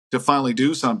to finally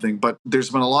do something. But there's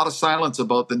been a lot of silence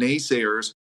about the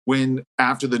naysayers when,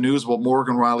 after the news about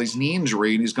Morgan Riley's knee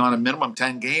injury, and he's gone a minimum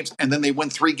 10 games, and then they win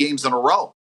 3 games in a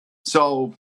row.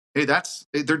 So, hey,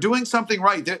 they're doing something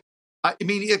right.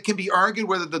 It can be argued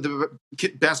whether the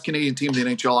best Canadian team in the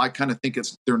NHL. I kind of think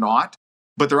they're not,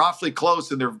 but they're awfully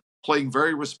close, and they're playing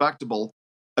very respectable.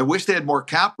 I wish they had more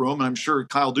cap room, and I'm sure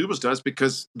Kyle Dubas does,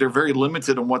 because they're very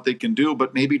limited on what they can do.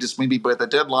 But maybe by the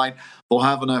deadline, they'll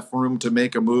have enough room to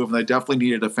make a move, and they definitely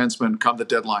need a defenseman come the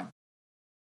deadline.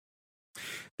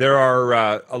 There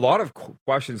are a lot of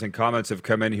questions and comments have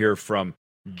come in here from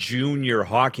junior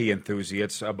hockey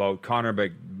enthusiasts about Connor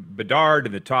Bedard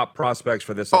and the top prospects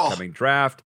for this upcoming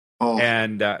draft.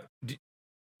 And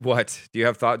what do you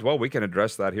have thoughts? Well, we can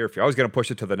address that here. I was going to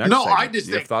push it to the next. No, segment. Do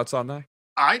you have thoughts on that?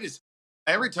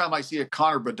 Every time I see a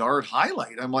Connor Bedard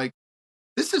highlight, I'm like,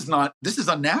 this is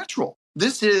unnatural.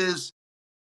 This is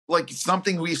like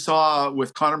something we saw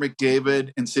with Connor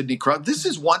McDavid and Sidney Crosby. This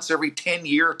is once every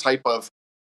 10-year type of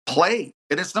play.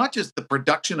 And it's not just the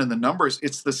production and the numbers,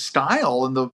 it's the style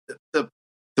and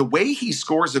the way he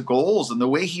scores the goals and the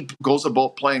way he goes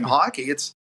about playing hockey.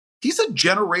 He's a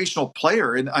generational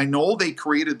player. And I know they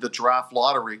created the draft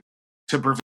lottery to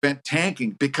prevent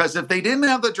tanking, because if they didn't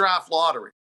have the draft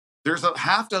lottery, there's a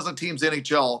half dozen teams in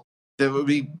NHL that would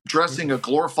be dressing a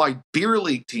glorified beer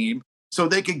league team so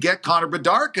they could get Connor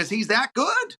Bedard because he's that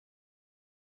good.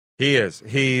 He is.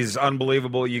 He's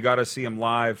unbelievable. You got to see him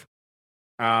live.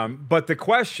 But the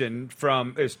question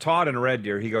is Todd in Red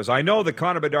Deer. He goes, I know that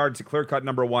Connor Bedard's a clear-cut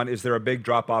number one. Is there a big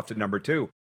drop-off to number two?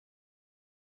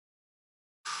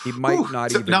 He might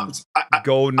not even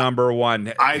go number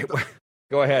one.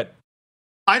 Go ahead.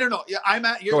 I don't know. Yeah, I'm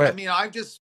at you. I mean,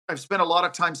 I've spent a lot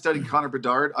of time studying Connor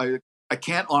Bedard. I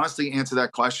can't honestly answer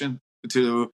that question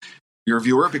to your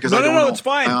viewer because I don't know. It's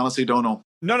fine. I honestly don't know.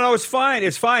 No, it's fine.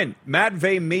 It's fine.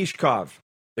 Matvey Mishkov.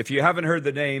 If you haven't heard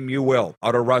the name, you will.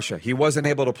 Out of Russia. He wasn't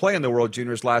able to play in the World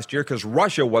Juniors last year because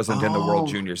Russia wasn't in the World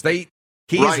Juniors.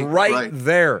 He's right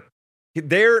there.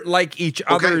 They're like each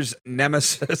other's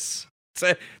nemesis.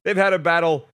 They've had a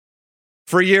battle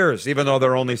for years, even though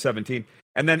they're only 17.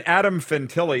 And then Adam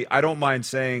Fantilli, I don't mind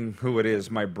saying who it is.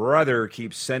 My brother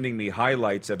keeps sending me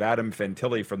highlights of Adam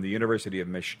Fantilli from the University of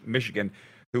Michigan,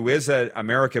 who is an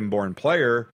American-born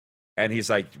player. And he's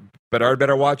like, Bedard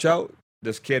better watch out.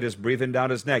 This kid is breathing down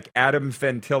his neck. Adam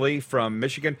Fantilli from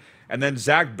Michigan. And then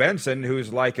Zach Benson,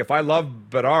 who's like, if I love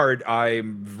Bedard, I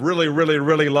really, really,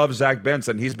 really love Zach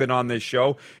Benson. He's been on this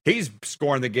show. He's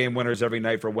scoring the game winners every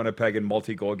night for Winnipeg in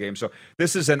multi-goal games. So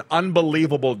this is an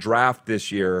unbelievable draft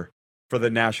this year for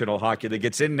the National Hockey League.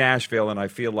 It's in Nashville, and I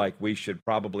feel like we should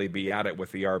probably be at it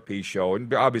with the RP show.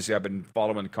 And obviously, I've been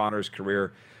following Connor's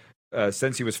career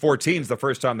since he was 14. It's the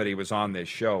first time that he was on this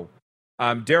show.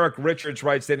 Derek Richards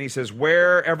writes in, he says,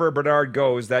 wherever Bedard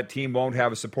goes, that team won't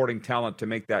have a supporting talent to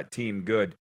make that team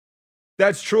good.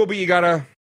 That's true, but you gotta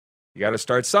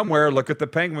start somewhere. Look at the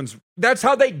Penguins. That's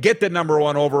how they get the number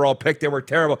one overall pick. They were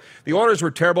terrible. The Oilers were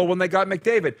terrible when they got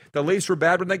McDavid. The Leafs were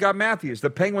bad when they got Matthews.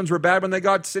 The Penguins were bad when they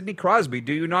got Sidney Crosby.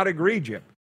 Do you not agree, Jim?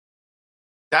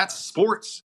 That's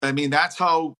sports. I mean, that's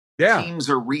how teams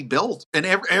are rebuilt. And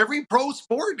every pro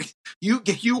sport, you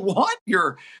want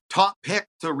your top pick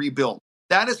to rebuild.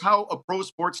 That is how a pro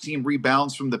sports team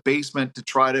rebounds from the basement to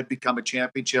try to become a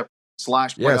championship /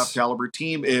 playoff caliber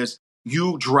team is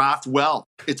you draft well.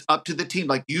 It's up to the team.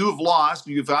 Like you've lost,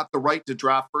 you've got the right to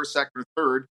draft first, second, or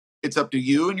third. It's up to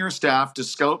you and your staff to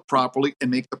scout properly and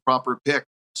make the proper pick.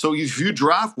 So if you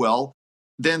draft well,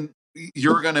 then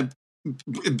you're going to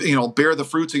bear the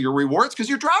fruits of your rewards because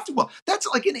you're drafted well. That's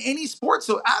like in any sport.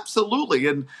 So absolutely.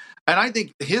 And I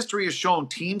think history has shown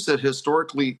teams that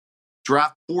historically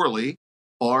draft poorly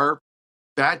are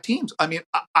bad teams. I mean,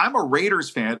 I'm a Raiders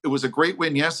fan. It was a great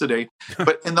win yesterday,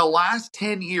 but in the last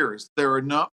 10 years, there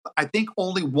are I think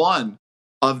only one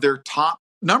of their top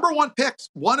number one picks,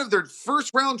 one of their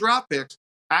first round draft picks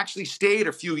actually stayed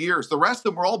a few years. The rest of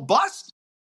them were all bust.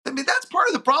 I mean, that's part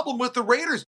of the problem with the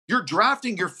Raiders. You're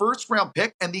drafting your first round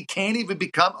pick and they can't even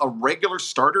become a regular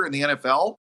starter in the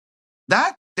NFL.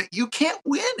 That you can't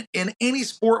win in any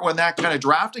sport when that kind of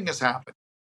drafting has happened.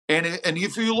 And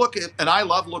if you look at, and I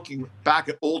love looking back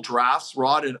at old drafts,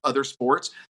 Rod, in other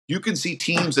sports, you can see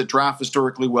teams that draft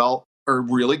historically well are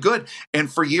really good. And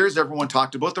for years, everyone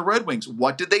talked about the Red Wings.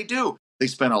 What did they do? They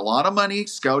spent a lot of money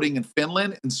scouting in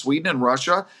Finland and Sweden and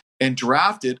Russia and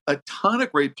drafted a ton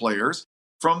of great players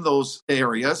from those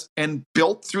areas and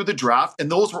built through the draft. And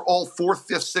those were all 4th,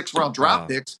 5th, 6th round draft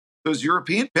picks, those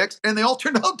European picks, and they all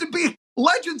turned out to be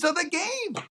legends of the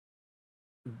game.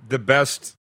 The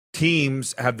best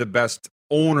teams have the best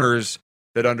owners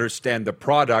that understand the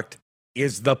product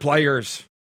is the players.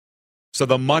 So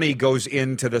the money goes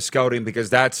into the scouting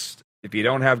because if you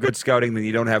don't have good scouting, then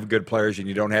you don't have good players and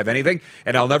you don't have anything.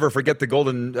 And I'll never forget the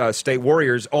Golden State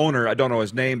Warriors owner. I don't know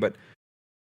his name, but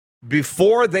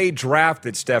before they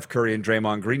drafted Steph Curry and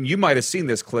Draymond Green, you might have seen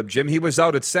this clip, Jim. He was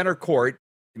out at center court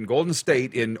in Golden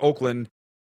State in Oakland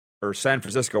or San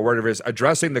Francisco, wherever it is,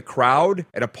 addressing the crowd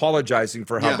and apologizing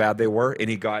for how bad they were. And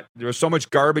there was so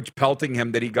much garbage pelting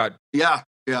him that he got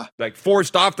like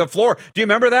forced off the floor. Do you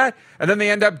remember that? And then they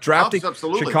end up drafting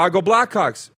Chicago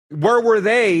Blackhawks. Where were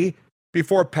they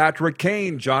before Patrick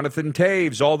Kane, Jonathan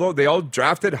Taves, although they all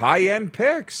drafted high-end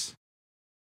picks?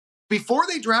 Before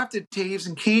they drafted Taves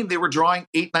and Kane, they were drawing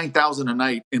 8,000-9,000 a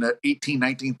night in an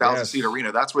 19,000 seat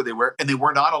arena. That's where they were. And they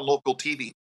were not on local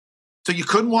TV. So you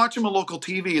couldn't watch them on local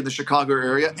TV in the Chicago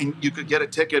area, and you could get a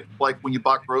ticket like when you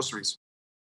bought groceries.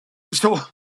 So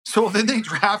So then they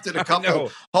drafted a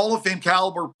couple Hall of Fame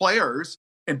caliber players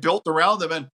and built around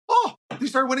them. And, they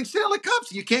started winning Stanley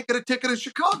Cups. You can't get a ticket in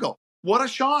Chicago. What a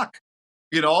shock.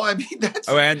 That's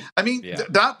been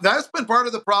part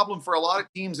of the problem for a lot of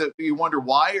teams that you wonder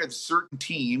why a certain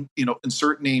team,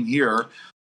 insert name here,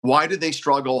 why do they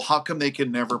struggle? How come they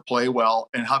can never play well?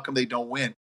 And how come they don't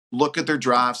win? Look at their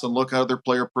drafts and look at their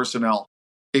player personnel.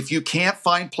 If you can't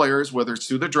find players, whether it's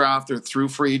through the draft or through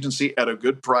free agency at a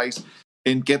good price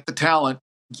and get the talent,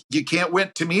 you can't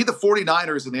win. To me, the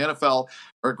 49ers in the NFL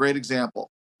are a great example.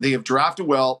 They have drafted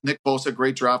well. Nick Bosa,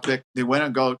 great draft pick. They went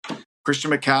and got Christian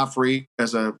McCaffrey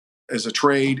as a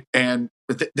trade. And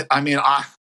the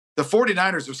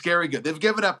 49ers are scary good. They've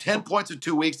given up 10 points in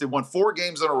 2 weeks. They've won 4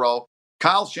 games in a row.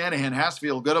 Kyle Shanahan has to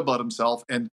feel good about himself.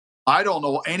 And I don't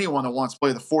know anyone that wants to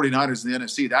play the 49ers in the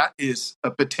NFC. That is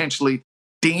a potentially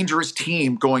dangerous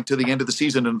team going to the end of the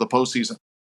season into the postseason.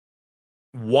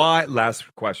 Last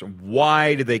question.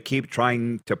 Why do they keep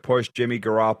trying to push Jimmy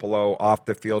Garoppolo off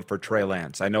the field for Trey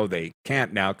Lance? I know they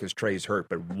can't now because Trey's hurt,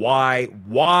 but why?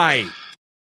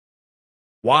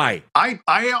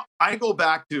 I go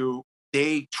back to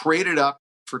they traded up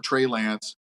for Trey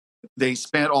Lance. They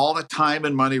spent all the time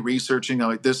and money researching,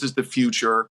 like, this is the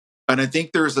future. And I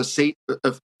think there's a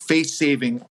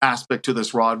face-saving aspect to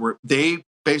this, Rod, where they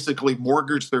basically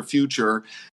mortgaged their future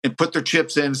and put their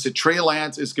chips in and said, Trey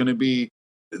Lance is going to be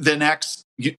the next,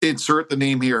 insert the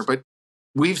name here. But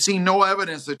we've seen no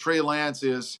evidence that Trey Lance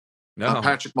is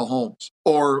Patrick Mahomes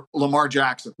or Lamar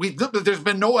Jackson. There's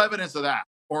been no evidence of that,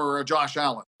 or Josh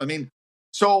Allen.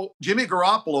 So Jimmy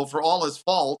Garoppolo, for all his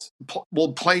faults,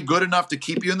 will play good enough to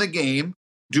keep you in the game,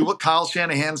 do what Kyle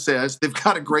Shanahan says. They've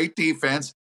got a great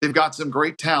defense. They've got some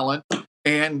great talent,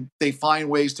 and they find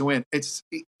ways to win.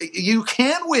 You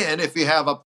can win if you have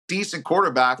a decent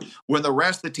quarterback when the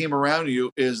rest of the team around you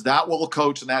is that well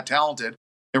coached and that talented.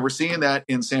 And we're seeing that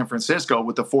in San Francisco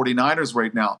with the 49ers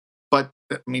right now. But,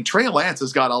 Trey Lance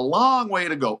has got a long way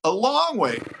to go, a long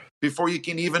way, before you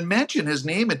can even mention his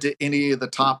name into any of the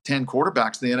top 10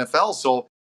 quarterbacks in the NFL. So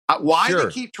why they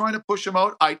keep trying to push him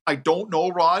out, I don't know,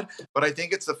 Rod, but I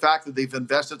think it's the fact that they've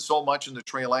invested so much into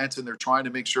Trey Lance and they're trying to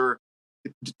make sure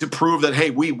to prove that, hey,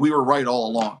 we were right all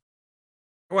along.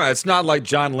 Well, it's not like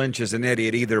John Lynch is an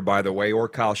idiot either, by the way, or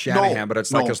Kyle Shanahan, but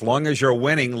it's like, as long as you're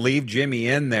winning, leave Jimmy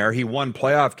in there. He won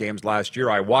playoff games last year.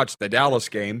 I watched the Dallas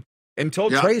game until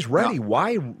Trey's ready.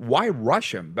 Why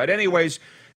rush him? But anyways,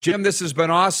 Jim, this has been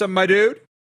awesome, my dude.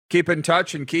 Keep in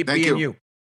touch and keep being you.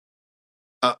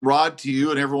 Rod, to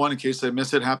you and everyone, in case I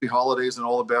miss it, happy holidays and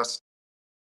all the best.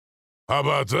 How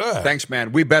about that? Thanks,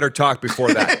 man. We better talk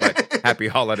before that, but happy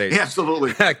holidays. Yeah,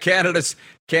 absolutely. Canada's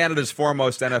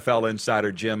foremost NFL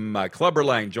insider, Jim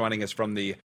Clubberlang, joining us from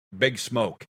the Big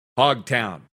Smoke,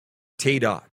 Hogtown,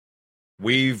 T-Dot.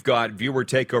 We've got viewer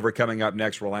takeover coming up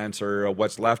next. We'll answer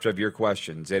what's left of your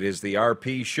questions. It is the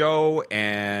RP show,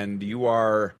 and you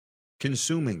are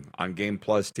consuming on Game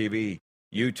Plus TV,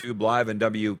 YouTube Live, and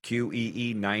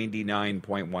WQEE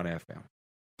 99.1 FM.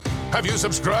 Have you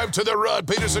subscribed to the Rod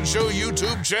Peterson Show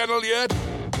YouTube channel yet?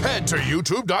 Head to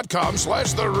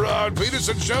youtube.com/The Rod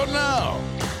Peterson Show now.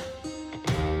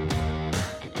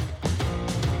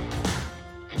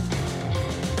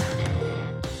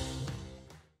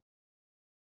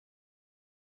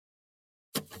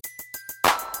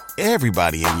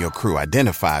 Everybody in your crew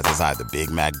identifies as either Big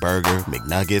Mac Burger,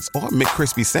 McNuggets, or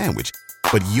McCrispy Sandwich.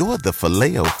 But you're the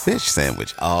Filet-O-Fish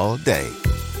Sandwich all day.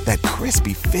 That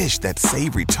crispy fish, that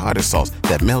savory tartar sauce,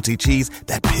 that melty cheese,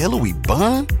 that pillowy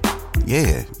bun.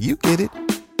 Yeah, you get it.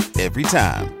 Every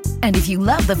time. And if you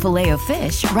love the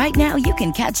Filet-O-Fish, right now you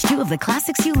can catch 2 of the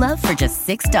classics you love for just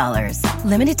 $6.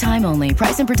 Limited time only.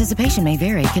 Price and participation may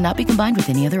vary. Cannot be combined with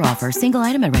any other offer. Single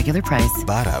item at regular price.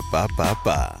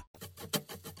 Ba-da-ba-ba-ba.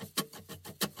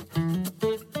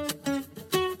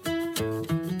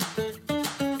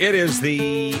 It is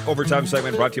the Overtime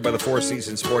segment brought to you by the Four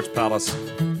Seasons Sports Palace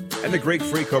and the Greek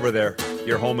Freak over there,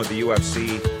 your home of the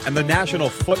UFC and the National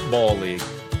Football League.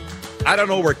 I don't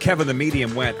know where Kevin the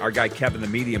Medium went, our guy Kevin the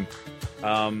Medium.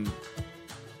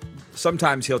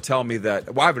 Sometimes he'll tell me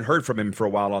that, well, I haven't heard from him for a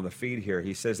while on the feed here.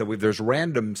 He says that there's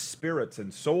random spirits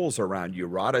and souls around you,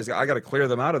 Rod. I got to clear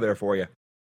them out of there for you.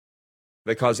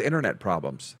 They cause internet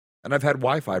problems, and I've had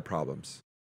Wi-Fi problems.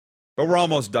 But we're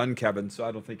almost done, Kevin, so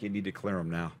I don't think you need to clear them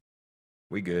now.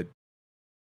 We good.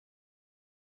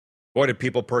 Boy, did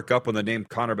people perk up when the name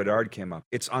Connor Bedard came up.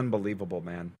 It's unbelievable,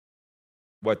 man,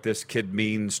 what this kid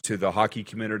means to the hockey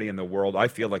community and the world. I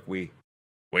feel like we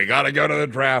got to go to the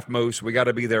draft, Moose. We got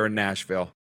to be there in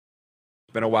Nashville.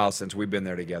 It's been a while since we've been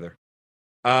there together.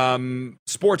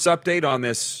 Sports update on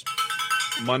this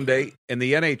Monday. In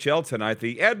the NHL tonight,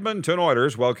 the Edmonton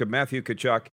Oilers welcome Matthew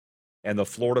Tkachuk and the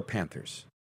Florida Panthers.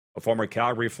 A former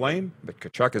Calgary Flame, but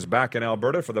Tkachuk is back in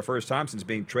Alberta for the first time since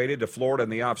being traded to Florida in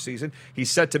the offseason.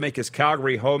 He's set to make his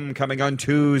Calgary homecoming on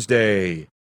Tuesday.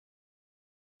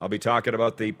 I'll be talking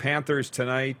about the Panthers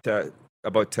tonight,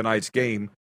 about tonight's game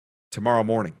tomorrow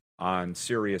morning on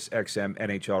Sirius XM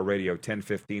NHL Radio,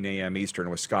 10:15 a.m. Eastern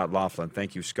with Scott Laughlin.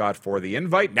 Thank you, Scott, for the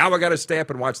invite. Now I got to stay up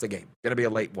and watch the game. Going to be a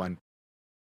late one.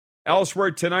 Elsewhere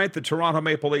tonight, the Toronto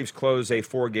Maple Leafs close a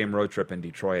 4-game road trip in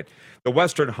Detroit. The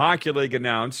Western Hockey League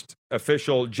announced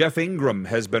official Jeff Ingram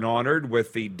has been honored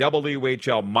with the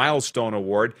WHL Milestone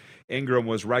Award. Ingram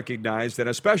was recognized in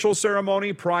a special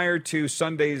ceremony prior to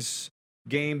Sunday's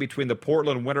game between the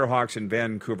Portland Winterhawks and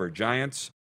Vancouver Giants.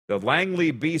 The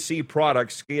Langley BC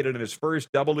product skated in his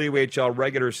first WHL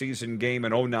regular season game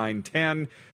in 09-10,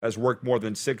 has worked more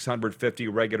than 650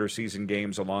 regular season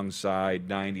games alongside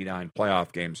 99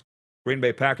 playoff games. Green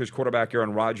Bay Packers quarterback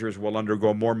Aaron Rodgers will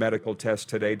undergo more medical tests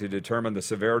today to determine the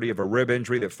severity of a rib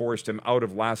injury that forced him out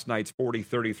of last night's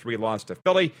 40-33 loss to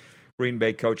Philly. Green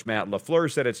Bay coach Matt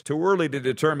LaFleur said it's too early to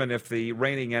determine if the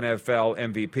reigning NFL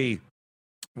MVP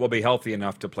will be healthy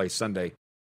enough to play Sunday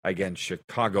against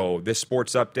Chicago. This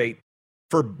sports update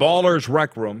for Ballers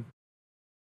Rec Room,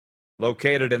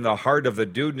 located in the heart of the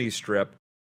Dudney Strip,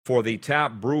 for the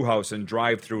Tap Brewhouse and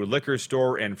drive-through liquor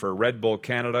store, and for Red Bull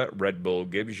Canada, Red Bull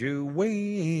gives you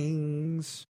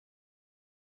wings.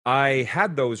 I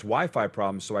had those Wi-Fi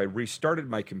problems, so I restarted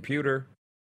my computer,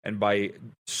 and by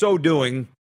so doing,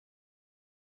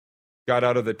 got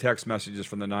out of the text messages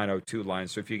from the 902 line.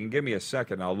 So if you can give me a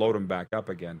second, I'll load them back up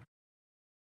again.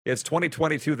 It's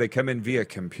 2022. They come in via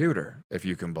computer, if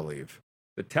you can believe.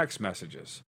 The text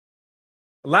messages.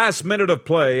 Last minute of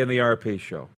play in the RP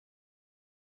show.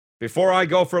 Before I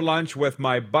go for lunch with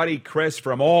my buddy Chris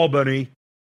from Albany,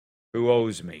 who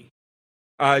owes me.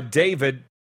 David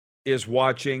is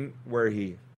watching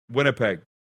Winnipeg.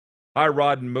 Hi,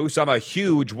 Rod and Moose. I'm a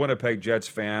huge Winnipeg Jets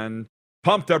fan.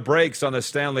 Pump the brakes on the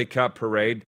Stanley Cup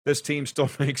parade. This team still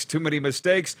makes too many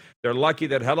mistakes. They're lucky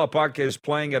that Hellebuyck is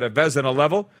playing at a Vezina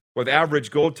level. With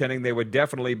average goaltending, they would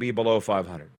definitely be below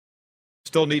 500.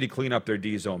 Still need to clean up their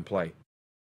D-zone play.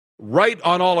 Right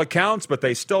on all accounts, but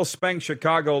they still spanked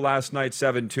Chicago last night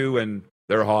 7-2, and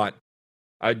they're hot.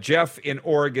 Jeff in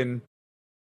Oregon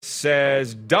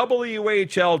says,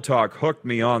 WHL talk hooked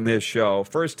me on this show.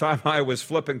 First time I was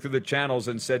flipping through the channels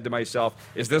and said to myself,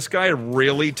 is this guy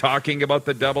really talking about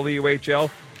the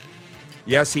WHL?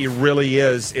 Yes, he really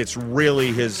is. It's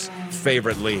really his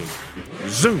favorite league.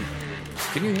 Zoom.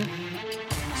 Can you hear?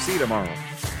 See you tomorrow.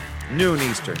 Noon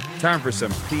Eastern. Time for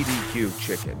some PDQ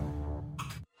chicken.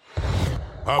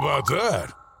 How about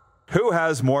that? Who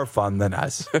has more fun than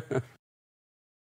us?